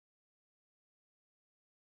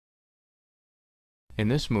In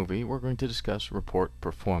this movie, we're going to discuss report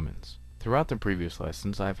performance. Throughout the previous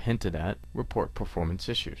lessons, I've hinted at report performance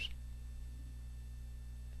issues.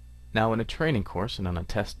 Now, in a training course and on a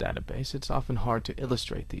test database, it's often hard to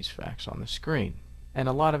illustrate these facts on the screen, and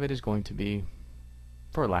a lot of it is going to be,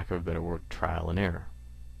 for lack of a better word, trial and error.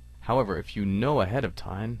 However, if you know ahead of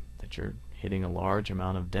time that you're hitting a large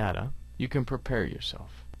amount of data, you can prepare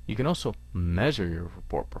yourself. You can also measure your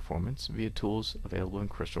report performance via tools available in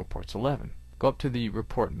Crystal Reports 11. Go up to the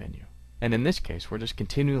Report menu, and in this case we're just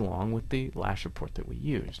continuing along with the last report that we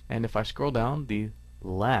used. And if I scroll down, the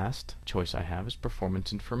last choice I have is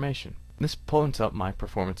Performance Information. This pulls up my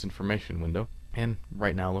Performance Information window, and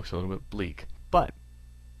right now it looks a little bit bleak. But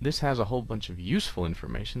this has a whole bunch of useful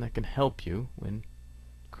information that can help you when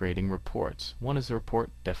creating reports. One is the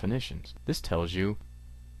report definitions. This tells you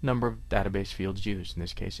number of database fields used, in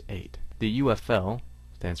this case 8. The UFL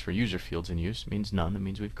stands for user fields in use, means none. That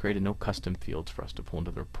means we've created no custom fields for us to pull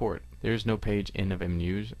into the report. There is no page in of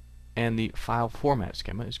MUs, and the file format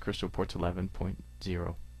schema is Crystal Reports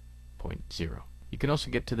 11.0.0. You can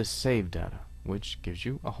also get to the save data, which gives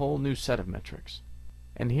you a whole new set of metrics.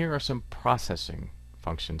 And here are some processing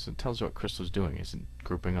functions. It tells you what Crystal's doing. Is it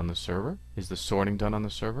grouping on the server? Is the sorting done on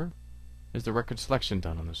the server? Is the record selection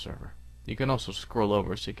done on the server? You can also scroll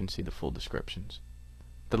over so you can see the full descriptions.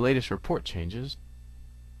 The latest report changes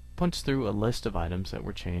punch through a list of items that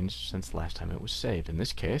were changed since the last time it was saved. In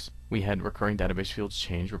this case, we had recurring database fields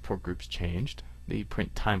changed, report groups changed, the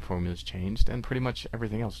print time formulas changed, and pretty much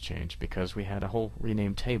everything else changed because we had a whole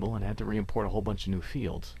renamed table and had to re-import a whole bunch of new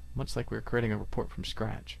fields, much like we were creating a report from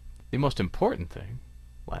scratch. The most important thing,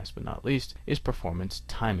 last but not least, is performance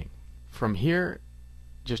timing. From here,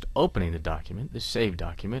 just opening the document, the save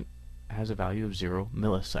document, has a value of 0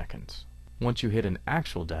 milliseconds. Once you hit an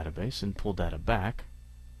actual database and pull data back,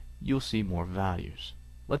 you'll see more values.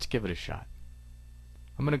 Let's give it a shot.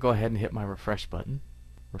 I'm going to go ahead and hit my refresh button,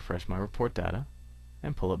 refresh my report data,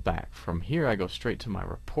 and pull it back. From here I go straight to my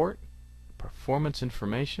report, performance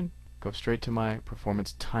information, go straight to my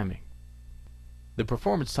performance timing. The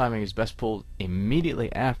performance timing is best pulled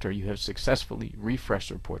immediately after you have successfully refreshed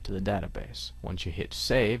the report to the database. Once you hit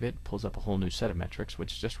save, it pulls up a whole new set of metrics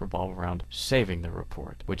which just revolve around saving the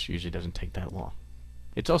report, which usually doesn't take that long.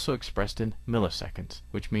 It's also expressed in milliseconds,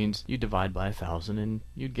 which means you divide by 1,000 and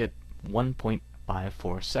you'd get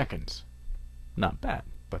 1.54 seconds. Not bad,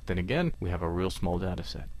 but then again, we have a real small data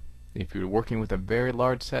set. If you're working with a very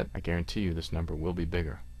large set, I guarantee you this number will be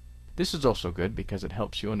bigger. This is also good because it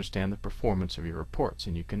helps you understand the performance of your reports,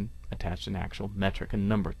 and you can attach an actual metric and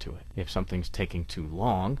number to it. If something's taking too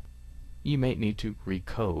long, you may need to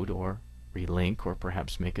recode or relink or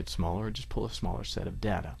perhaps make it smaller or just pull a smaller set of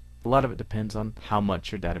data. A lot of it depends on how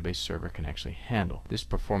much your database server can actually handle. This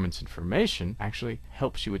performance information actually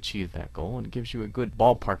helps you achieve that goal and gives you a good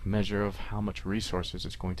ballpark measure of how much resources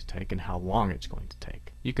it's going to take and how long it's going to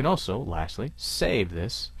take. You can also, lastly, save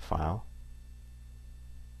this file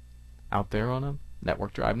out there on a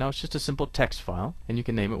network drive. Now it's just a simple text file, and you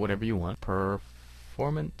can name it whatever you want.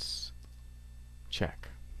 Performance check.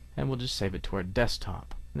 And we'll just save it to our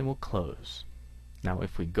desktop. And then we'll close. Now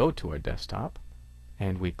if we go to our desktop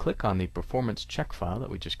and we click on the performance check file that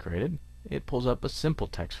we just created, it pulls up a simple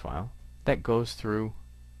text file that goes through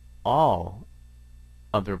all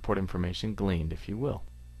of the report information gleaned, if you will.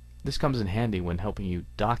 This comes in handy when helping you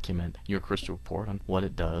document your Crystal report on what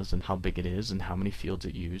it does and how big it is and how many fields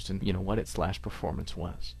it used and what its slash performance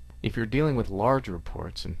was. If you're dealing with large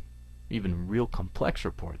reports and even real complex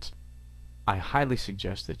reports, I highly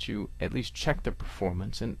suggest that you at least check the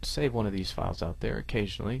performance and save one of these files out there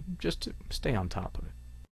occasionally just to stay on top of it.